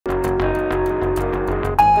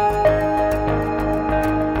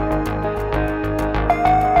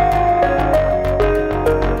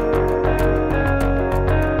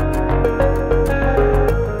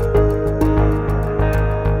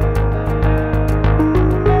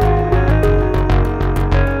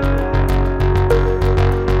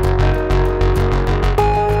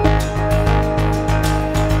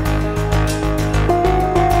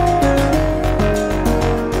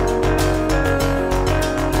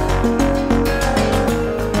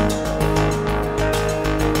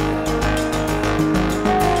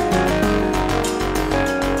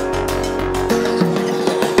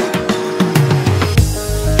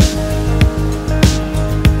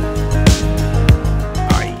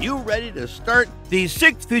to start, these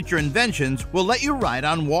 6 future inventions will let you ride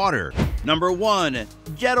on water. Number 1.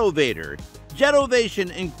 Jetta Vader.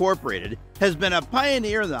 Jettovation Incorporated has been a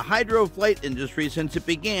pioneer in the hydroflight industry since it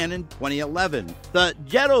began in 2011. The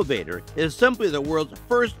Jetta Vader is simply the world's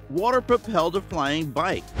first water-propelled flying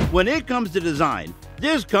bike. When it comes to design,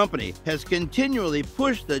 this company has continually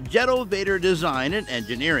pushed the Jetta Vader design and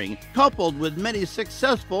engineering, coupled with many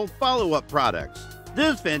successful follow-up products.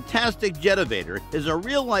 This fantastic Jetta Vader is a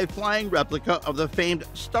real-life flying replica of the famed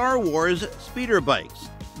Star Wars speeder bikes.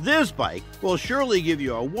 This bike will surely give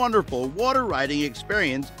you a wonderful water riding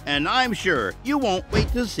experience, and I'm sure you won't wait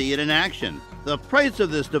to see it in action. The price of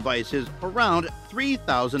this device is around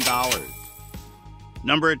 $3,000.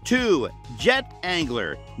 Number 2. Jet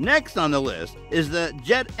Angler. Next on the list is the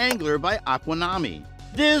Jet Angler by Aquanami.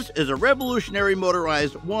 This is a revolutionary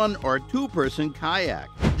motorized 1- or 2-person kayak.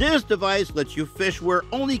 This device lets you fish where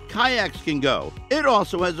only kayaks can go. It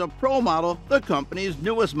also has a Pro model, the company's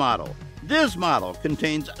newest model. This model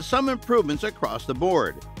contains some improvements across the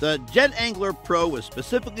board. The Jet Angler Pro was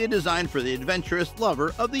specifically designed for the adventurous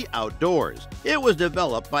lover of the outdoors. It was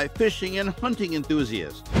developed by fishing and hunting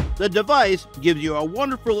enthusiasts. The device gives you a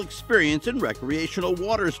wonderful experience in recreational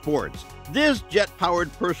water sports. This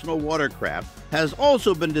jet-powered personal watercraft has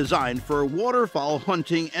also been designed for waterfowl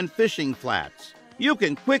hunting and fishing flats. You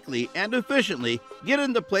can quickly and efficiently get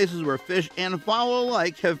into places where fish and fowl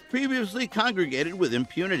alike have previously congregated with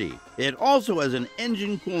impunity. It also has an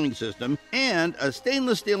engine cooling system and a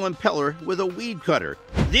stainless steel impeller with a weed cutter.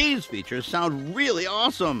 These features sound really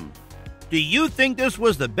awesome. Do you think this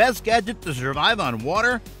was the best gadget to survive on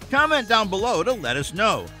water? Comment down below to let us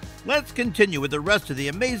know. Let's continue with the rest of the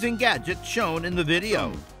amazing gadgets shown in the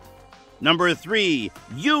video. Number 3.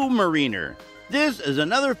 U-Mariner. This is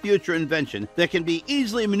another future invention that can be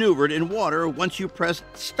easily maneuvered in water once you press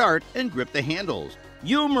start and grip the handles.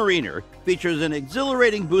 U-Mariner features an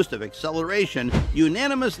exhilarating boost of acceleration,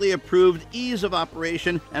 unanimously approved ease of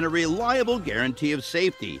operation, and a reliable guarantee of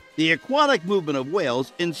safety. The aquatic movement of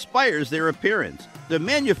whales inspires their appearance. The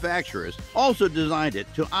manufacturers also designed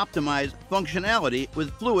it to optimize functionality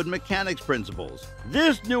with fluid mechanics principles.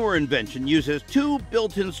 This newer invention uses 2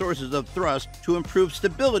 built-in sources of thrust to improve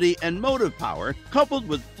stability and motive power, coupled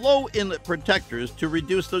with flow inlet protectors to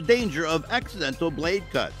reduce the danger of accidental blade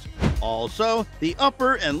cuts. Also, the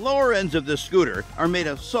upper and lower ends of the scooter are made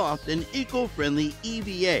of soft and eco-friendly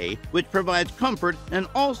EVA, which provides comfort and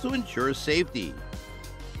also ensures safety.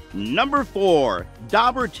 Number 4.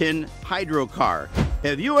 Dobberton Hydrocar.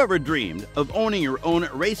 Have you ever dreamed of owning your own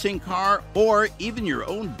racing car or even your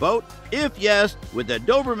own boat? If yes, with the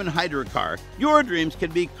Dobberton Hydrocar, your dreams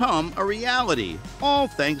can become a reality, all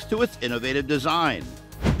thanks to its innovative design.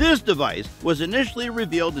 This device was initially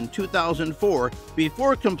revealed in 2004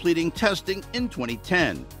 before completing testing in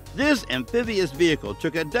 2010. This amphibious vehicle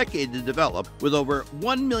took a decade to develop, with over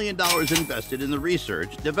 $1 million invested in the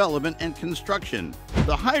research, development, and construction.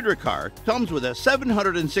 The Hydrocar comes with a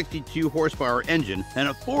 762 horsepower engine and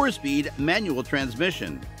a 4-speed manual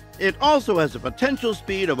transmission. It also has a potential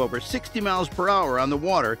speed of over 60 miles per hour on the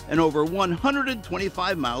water and over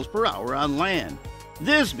 125 miles per hour on land.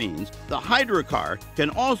 This means the Hydrocar can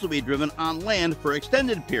also be driven on land for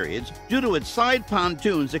extended periods due to its side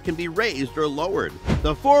pontoons that can be raised or lowered.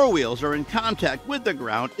 The 4 wheels are in contact with the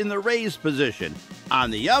ground in the raised position. On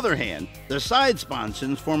the other hand, the side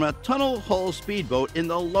sponsons form a tunnel hull speedboat in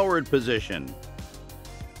the lowered position.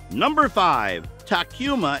 Number 5.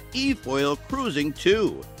 Takuma Efoil Cruising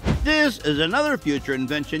 2. This is another future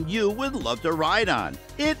invention you would love to ride on.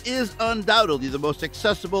 It is undoubtedly the most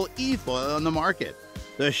accessible e-foil on the market.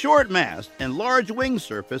 The short mast and large wing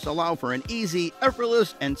surface allow for an easy,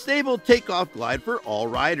 effortless, and stable takeoff glide for all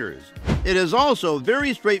riders. It is also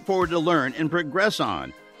very straightforward to learn and progress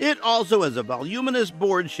on. It also has a voluminous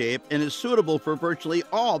board shape and is suitable for virtually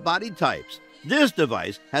all body types. This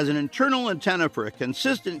device has an internal antenna for a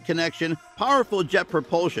consistent connection, powerful jet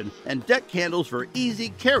propulsion, and deck handles for easy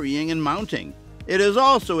carrying and mounting. It is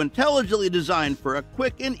also intelligently designed for a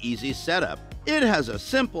quick and easy setup. It has a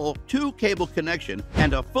simple 2-cable connection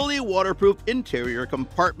and a fully waterproof interior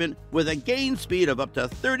compartment with a gain speed of up to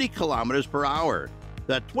 30 kilometers per hour.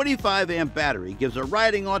 The 25-amp battery gives a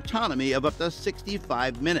riding autonomy of up to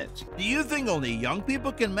 65 minutes. Do you think only young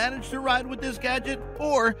people can manage to ride with this gadget,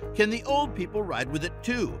 or can the old people ride with it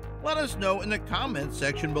too? Let us know in the comments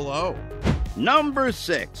section below. Number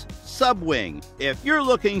 6. Subwing. If you're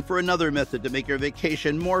looking for another method to make your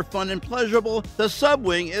vacation more fun and pleasurable, the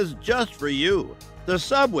Subwing is just for you. The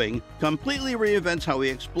Subwing completely reinvents how we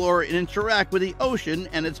explore and interact with the ocean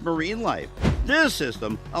and its marine life. This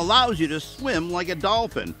system allows you to swim like a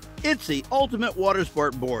dolphin. It's the ultimate water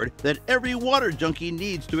sport board that every water junkie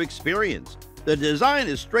needs to experience. The design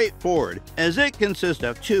is straightforward, as it consists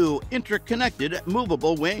of 2 interconnected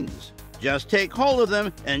movable wings. Just take hold of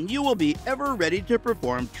them and you will be ever ready to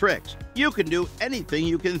perform tricks. You can do anything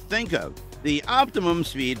you can think of. The optimum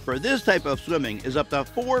speed for this type of swimming is up to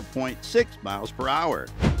 4.6 miles per hour.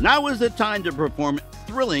 Now is the time to perform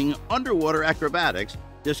thrilling underwater acrobatics,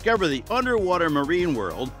 discover the underwater marine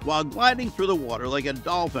world while gliding through the water like a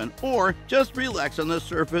dolphin, or just relax on the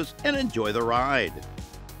surface and enjoy the ride.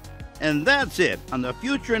 And that's it on the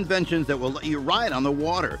future inventions that will let you ride on the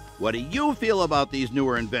water. What do you feel about these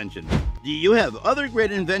newer inventions? Do you have other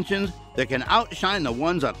great inventions that can outshine the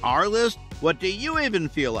ones on our list? What do you even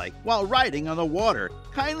feel like while riding on the water?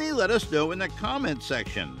 Kindly let us know in the comments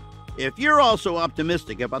section. If you're also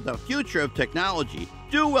optimistic about the future of technology,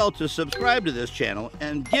 do well to subscribe to this channel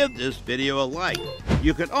and give this video a like.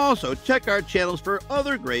 You can also check our channels for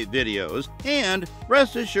other great videos, and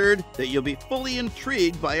rest assured that you'll be fully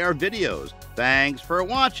intrigued by our videos. Thanks for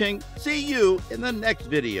watching. See you in the next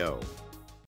video.